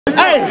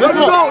Hey, let's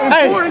go.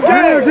 Hey,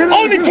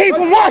 only team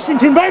from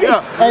Washington, baby.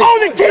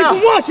 Only team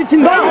from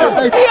Washington,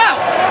 baby. Yeah.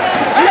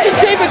 This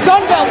is David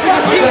Dunbell from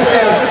the team.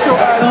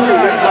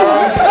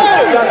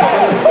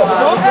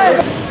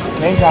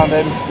 Game time,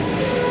 baby.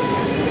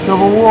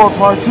 Civil War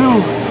Part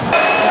 2.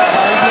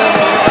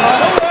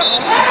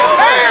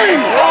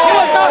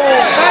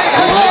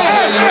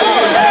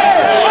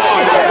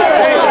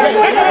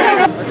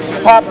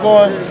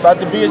 Popcorn, it's about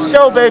to be a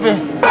show, baby.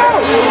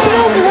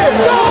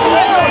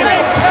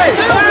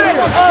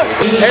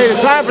 Hey, the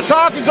time for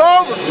talking's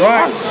over.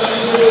 Right.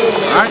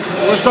 All right,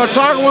 we'll start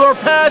talking with our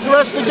pads the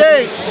rest of the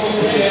game.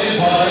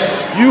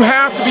 You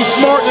have to be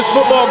smart in this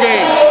football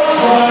game.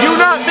 You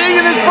not being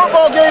in this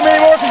football game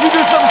anymore because you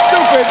do something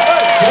stupid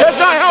does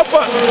not help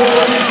us.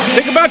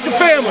 Think about your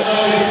family.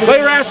 Play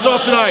your asses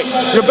off tonight.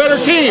 You're a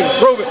better team.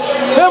 Prove it.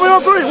 Family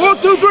on three.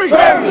 1, 2, 3.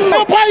 Family.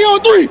 Empire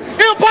on three.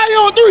 Empire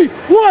on three.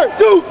 1,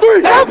 2,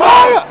 3.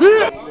 Empire.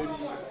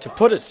 To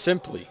put it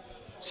simply,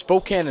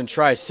 Spokane and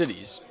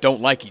Tri-Cities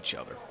don't like each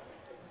other.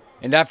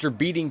 And after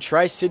beating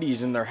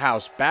Tri-Cities in their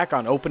house back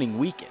on opening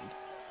weekend,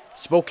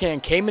 Spokane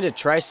came into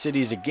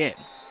Tri-Cities again,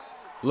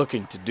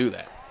 looking to do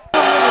that.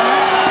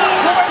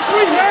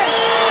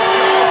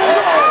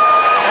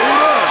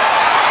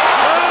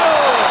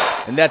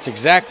 And that's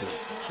exactly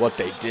what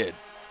they did,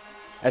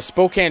 as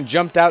Spokane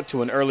jumped out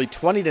to an early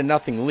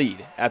 20-0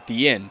 lead at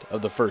the end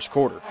of the first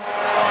quarter.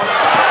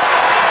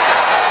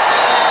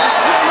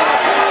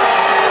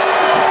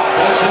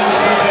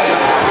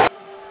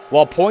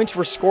 While points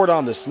were scored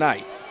on this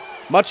night,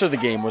 much of the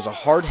game was a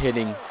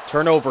hard-hitting,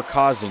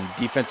 turnover-causing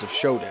defensive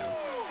showdown,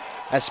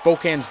 as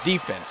Spokane's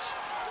defense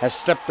has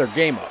stepped their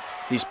game up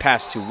these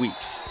past 2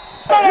 weeks.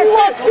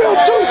 Let's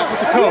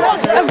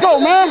go,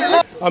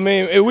 man. I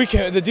mean,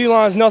 the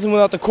D-line's nothing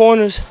without the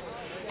corners,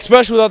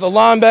 especially without the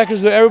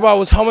linebackers. Everybody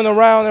was humming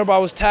around. Everybody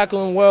was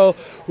tackling well.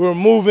 We were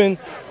moving.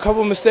 A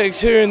couple of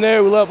mistakes here and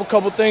there. We let up a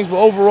couple of things, but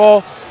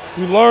overall,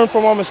 we learned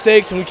from our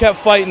mistakes and we kept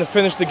fighting to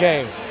finish the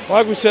game.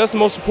 Like we said, that's the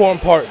most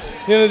important part.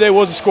 At the end of the day,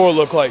 what does the score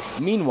look like?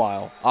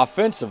 Meanwhile,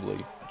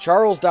 offensively,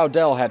 Charles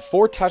Dowdell had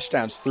 4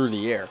 touchdowns through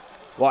the air,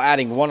 while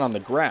adding 1 on the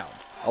ground,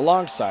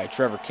 alongside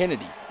Trevor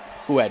Kennedy,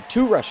 who had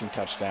 2 rushing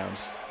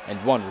touchdowns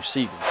and 1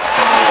 receiving.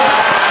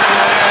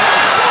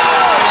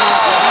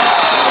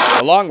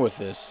 Along with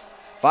this,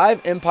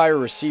 5 Empire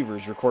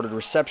receivers recorded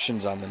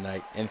receptions on the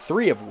night, and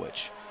 3 of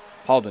which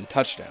hauled in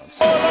touchdowns.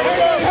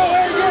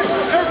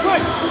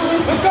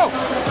 Let's go.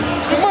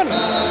 Good money.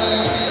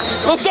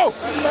 Let's go.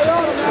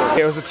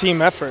 It was a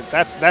team effort.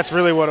 That's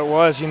really what it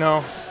was, you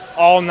know.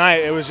 All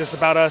night it was just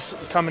about us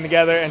coming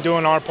together and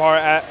doing our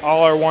part at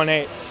all our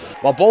 1/8s.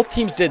 While both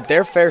teams did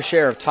their fair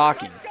share of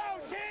talking,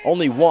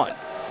 only one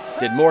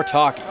did more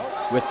talking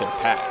with their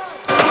pads.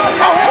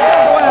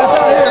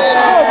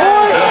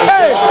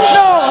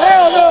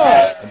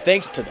 And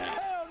thanks to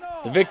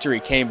that, the victory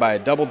came by a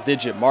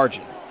double-digit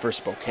margin for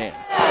Spokane.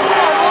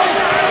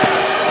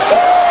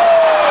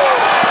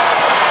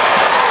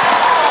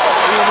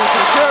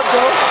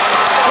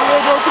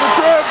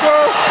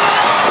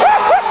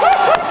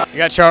 You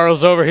got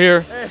Charles over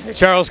here.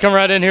 Charles, come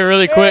right in here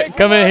really quick.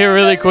 Come in here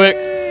really quick.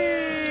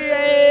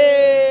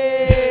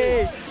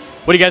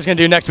 What are you guys going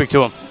to do next week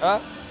to him?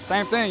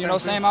 Same thing, you know,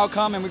 same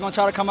outcome, and we're going to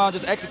try to come out and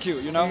just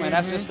execute, you know, and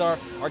that's just our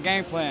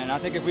game plan. I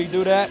think if we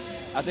do that,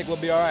 I think we'll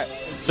be all right.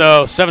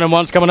 So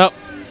 7-1's coming up?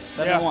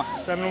 7-1.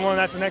 7-1,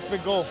 that's the next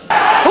big goal.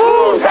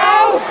 Whose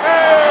house?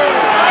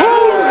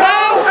 Whose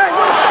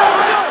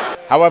house?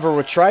 However,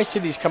 with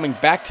Tri-Cities coming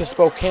back to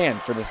Spokane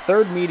for the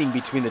 3rd meeting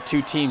between the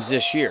 2 teams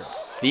this year,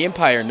 the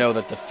Empire know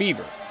that the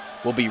Fever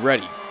will be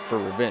ready for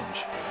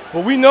revenge.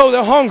 But we know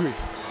they're hungry.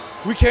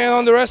 We can't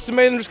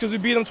underestimate them. Just because we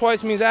beat them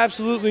twice means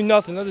absolutely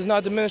nothing. That does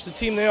not diminish the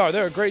team they are.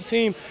 They're a great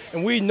team,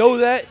 and we know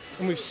that,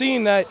 and we've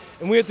seen that,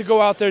 and we have to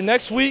go out there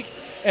next week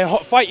and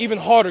fight even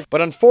harder.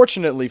 But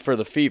unfortunately for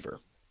the Fever,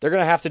 they're going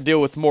to have to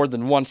deal with more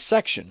than one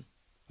section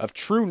of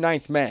true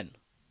 9th men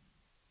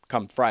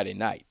come Friday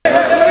night.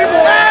 Let's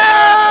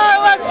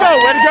go.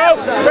 Way to go.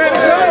 Way to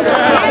go.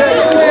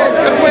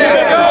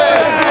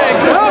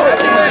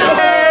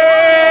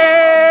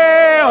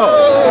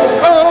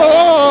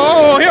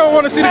 He don't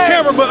want to see the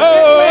camera, but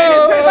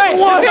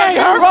he ain't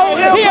hurt, bro.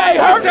 He ain't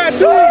hurt.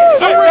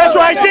 That's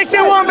right,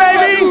 6-1,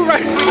 baby.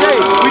 Hey,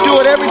 we do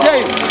it every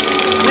day.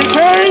 We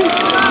came,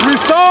 we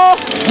saw,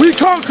 we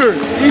conquered.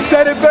 He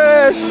said it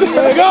best.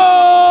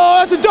 Oh,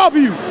 that's a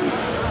W.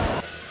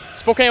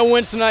 Spokane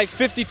wins tonight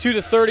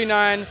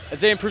 52-39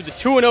 as they improve to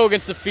 2-0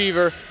 against the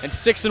Fever and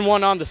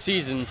 6-1 on the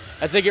season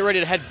as they get ready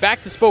to head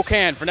back to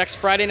Spokane for next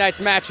Friday night's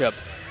matchup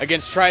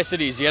against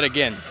Tri-Cities yet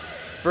again.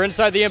 For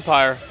Inside the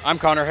Empire, I'm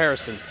Connor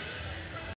Harrison.